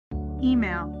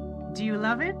Email. Do you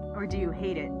love it or do you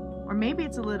hate it? Or maybe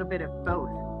it's a little bit of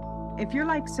both. If you're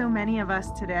like so many of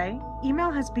us today,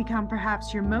 email has become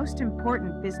perhaps your most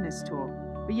important business tool.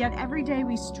 But yet every day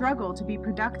we struggle to be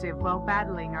productive while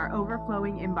battling our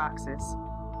overflowing inboxes.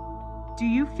 Do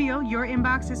you feel your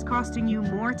inbox is costing you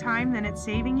more time than it's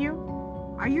saving you?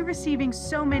 Are you receiving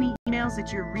so many emails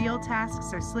that your real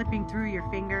tasks are slipping through your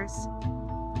fingers?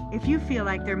 If you feel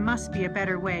like there must be a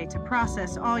better way to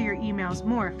process all your emails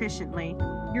more efficiently,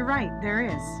 you're right, there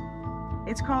is.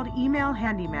 It's called Email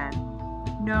Handyman.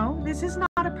 No, this is not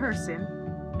a person.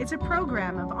 It's a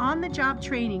program of on-the-job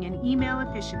training in email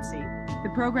efficiency. The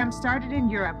program started in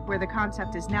Europe, where the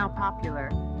concept is now popular,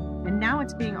 and now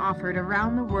it's being offered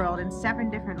around the world in 7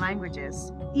 different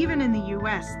languages, even in the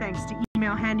US thanks to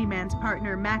Email Handyman's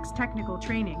partner Max Technical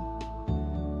Training.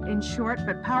 In short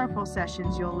but powerful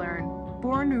sessions, you'll learn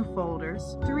 4 new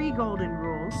folders, 3 golden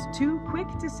rules, 2 quick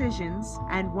decisions,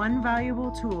 and 1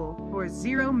 valuable tool for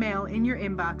 0 mail in your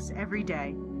inbox every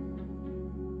day.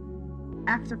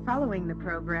 After following the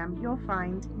program, you'll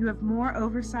find you have more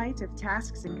oversight of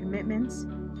tasks and commitments.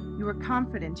 You are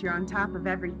confident you're on top of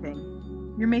everything.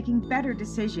 You're making better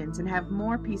decisions and have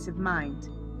more peace of mind.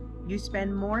 You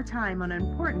spend more time on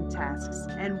important tasks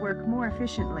and work more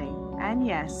efficiently. And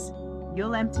yes,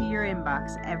 you'll empty your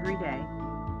inbox every day.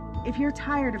 If you're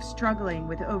tired of struggling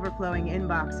with overflowing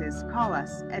inboxes, call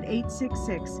us at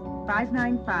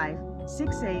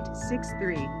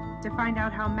 866-595-6863 to find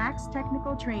out how Max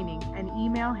Technical Training and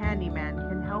Email Handyman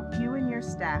can help you and your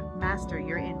staff master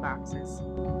your inboxes.